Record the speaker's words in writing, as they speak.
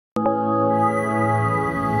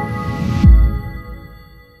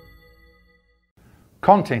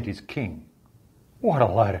Content is king. What a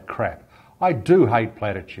load of crap. I do hate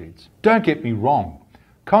platitudes. Don't get me wrong.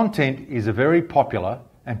 Content is a very popular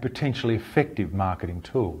and potentially effective marketing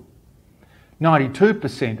tool.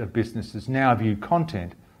 92% of businesses now view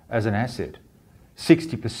content as an asset.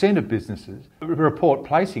 60% of businesses report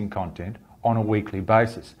placing content on a weekly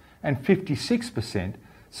basis, and 56%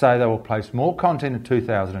 say they will place more content in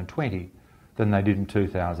 2020 than they did in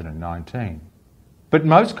 2019. But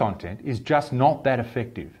most content is just not that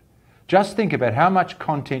effective. Just think about how much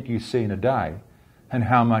content you see in a day and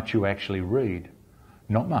how much you actually read.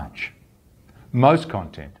 Not much. Most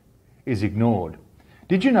content is ignored.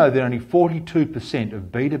 Did you know that only 42%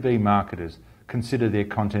 of B2B marketers consider their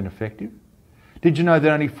content effective? Did you know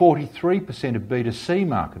that only 43% of B2C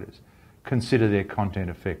marketers consider their content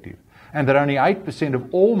effective? And that only 8%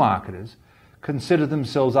 of all marketers consider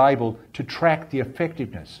themselves able to track the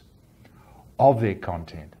effectiveness of their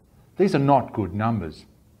content. These are not good numbers.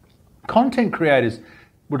 Content creators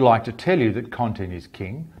would like to tell you that content is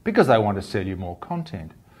king because they want to sell you more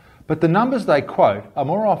content. But the numbers they quote are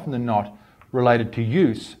more often than not related to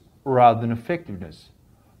use rather than effectiveness.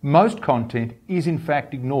 Most content is in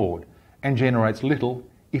fact ignored and generates little,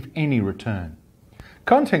 if any, return.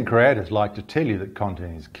 Content creators like to tell you that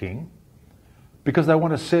content is king because they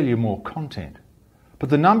want to sell you more content. But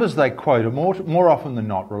the numbers they quote are more often than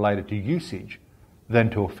not related to usage than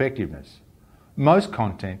to effectiveness. Most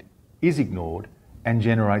content is ignored and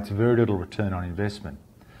generates very little return on investment.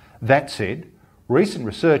 That said, recent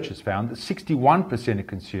research has found that 61% of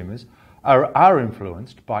consumers are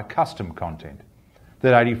influenced by custom content,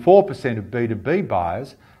 that 84% of B2B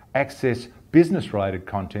buyers access business-related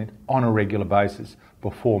content on a regular basis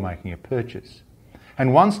before making a purchase.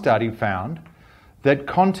 And one study found that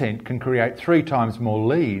content can create 3 times more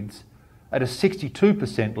leads at a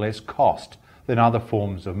 62% less cost than other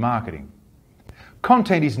forms of marketing.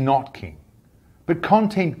 Content is not king, but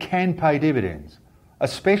content can pay dividends,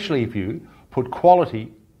 especially if you put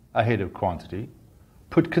quality ahead of quantity,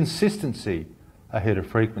 put consistency ahead of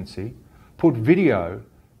frequency, put video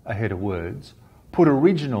ahead of words, put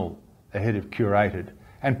original ahead of curated,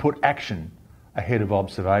 and put action ahead of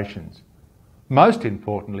observations. Most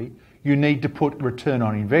importantly, you need to put return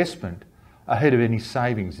on investment ahead of any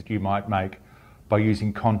savings that you might make by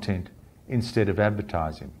using content instead of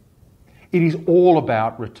advertising. It is all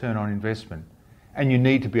about return on investment, and you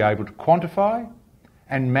need to be able to quantify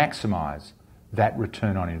and maximise that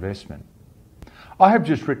return on investment. I have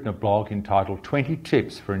just written a blog entitled 20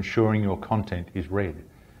 Tips for Ensuring Your Content is Read.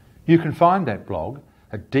 You can find that blog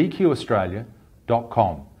at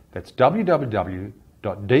dqaustralia.com. That's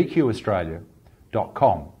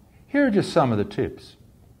www.dqaustralia.com. Here are just some of the tips.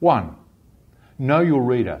 1. Know your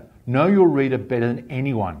reader. Know your reader better than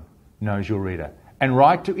anyone knows your reader, and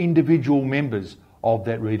write to individual members of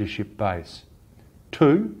that readership base.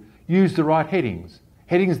 2. Use the right headings.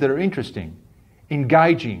 Headings that are interesting,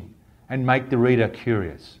 engaging, and make the reader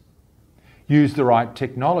curious. Use the right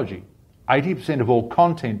technology. 80% of all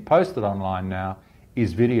content posted online now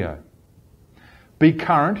is video. Be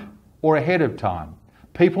current or ahead of time.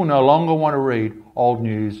 People no longer want to read old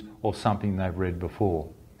news or something they've read before.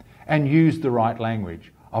 And use the right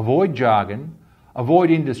language. Avoid jargon,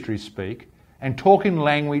 avoid industry speak, and talk in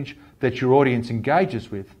language that your audience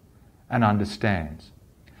engages with and understands.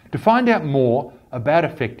 To find out more about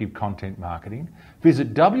effective content marketing,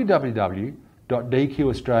 visit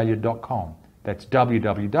www.dqaustralia.com. That's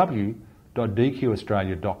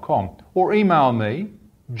www.dqaustralia.com, or email me,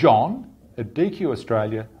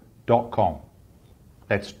 john@dqaustralia.com.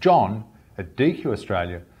 That's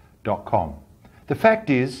john@dqaustralia.com. The fact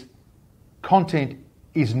is, content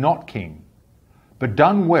is not king, but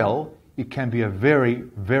done well, it can be a very,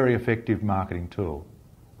 very effective marketing tool.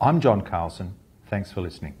 I'm John Carlson. Thanks for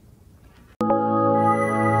listening.